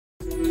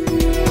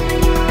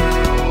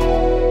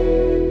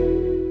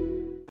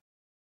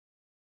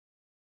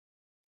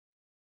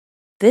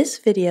This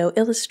video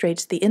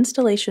illustrates the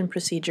installation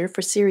procedure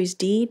for Series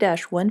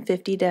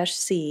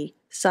D-150-C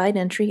side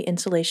entry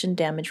insulation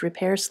damage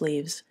repair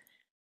sleeves.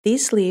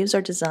 These sleeves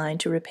are designed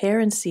to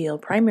repair and seal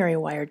primary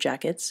wire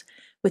jackets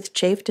with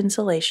chafed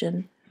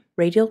insulation,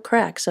 radial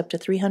cracks up to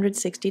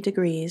 360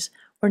 degrees,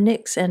 or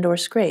nicks and/or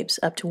scrapes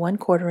up to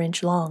 1/4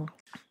 inch long.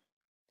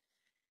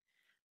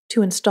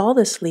 To install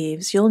the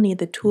sleeves, you'll need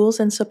the tools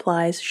and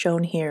supplies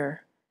shown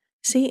here.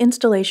 See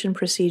Installation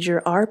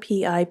Procedure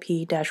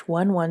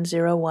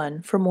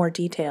RPIP-1101 for more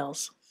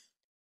details.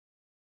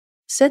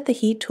 Set the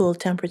heat tool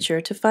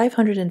temperature to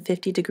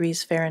 550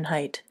 degrees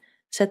Fahrenheit.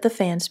 Set the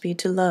fan speed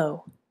to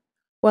low.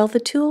 While the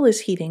tool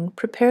is heating,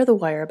 prepare the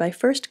wire by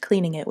first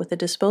cleaning it with a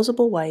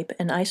disposable wipe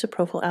and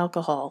isopropyl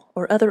alcohol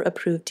or other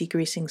approved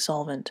degreasing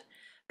solvent.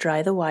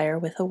 Dry the wire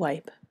with a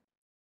wipe.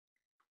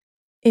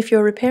 If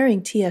you're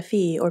repairing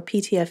TFE or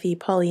PTFE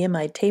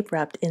polyimide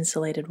tape-wrapped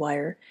insulated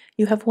wire,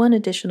 you have one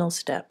additional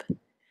step.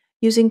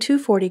 Using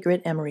 240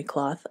 grit emery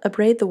cloth,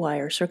 abrade the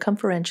wire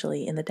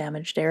circumferentially in the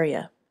damaged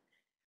area.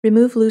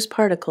 Remove loose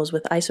particles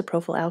with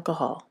isopropyl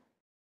alcohol.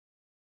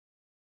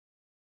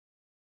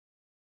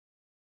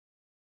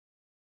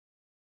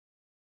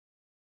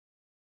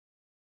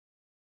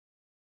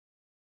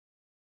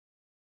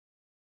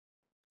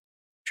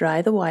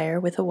 Dry the wire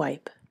with a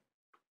wipe.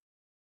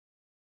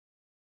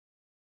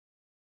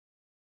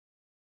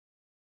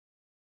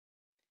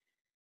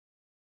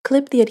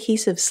 Clip the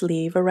adhesive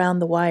sleeve around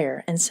the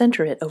wire and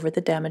center it over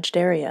the damaged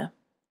area.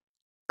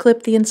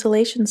 Clip the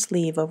insulation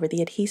sleeve over the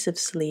adhesive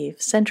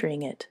sleeve,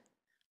 centering it.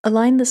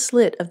 Align the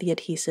slit of the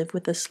adhesive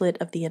with the slit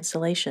of the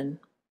insulation.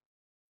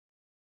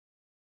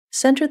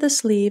 Center the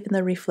sleeve in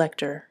the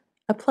reflector.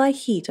 Apply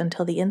heat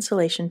until the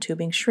insulation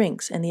tubing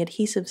shrinks and the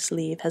adhesive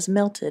sleeve has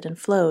melted and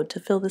flowed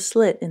to fill the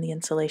slit in the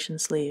insulation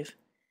sleeve.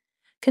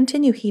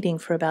 Continue heating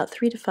for about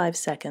 3 to 5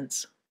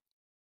 seconds.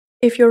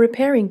 If you're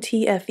repairing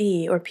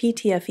TFE or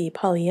PTFE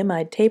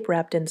polyimide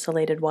tape-wrapped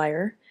insulated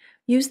wire,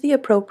 use the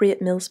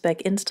appropriate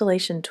mil-spec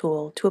installation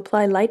tool to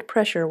apply light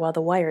pressure while the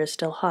wire is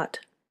still hot.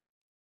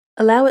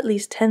 Allow at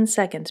least 10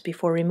 seconds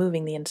before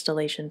removing the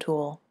installation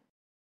tool.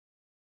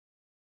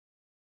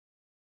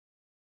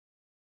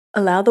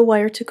 Allow the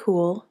wire to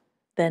cool,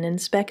 then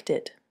inspect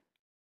it.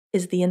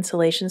 Is the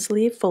insulation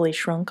sleeve fully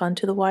shrunk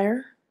onto the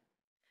wire?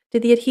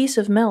 Did the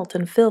adhesive melt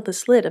and fill the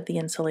slit of the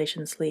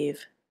insulation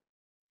sleeve?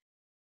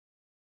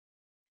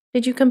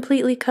 Did you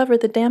completely cover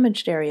the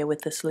damaged area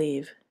with the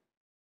sleeve?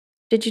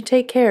 Did you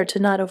take care to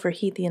not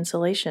overheat the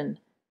insulation?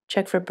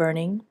 Check for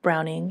burning,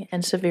 browning,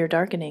 and severe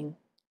darkening.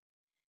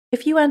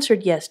 If you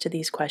answered yes to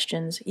these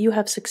questions, you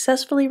have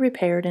successfully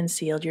repaired and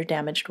sealed your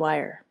damaged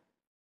wire.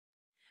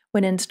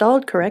 When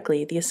installed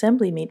correctly, the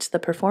assembly meets the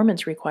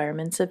performance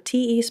requirements of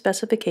TE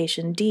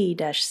Specification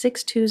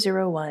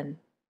D-6201.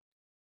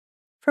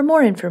 For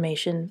more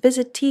information,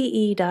 visit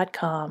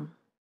te.com.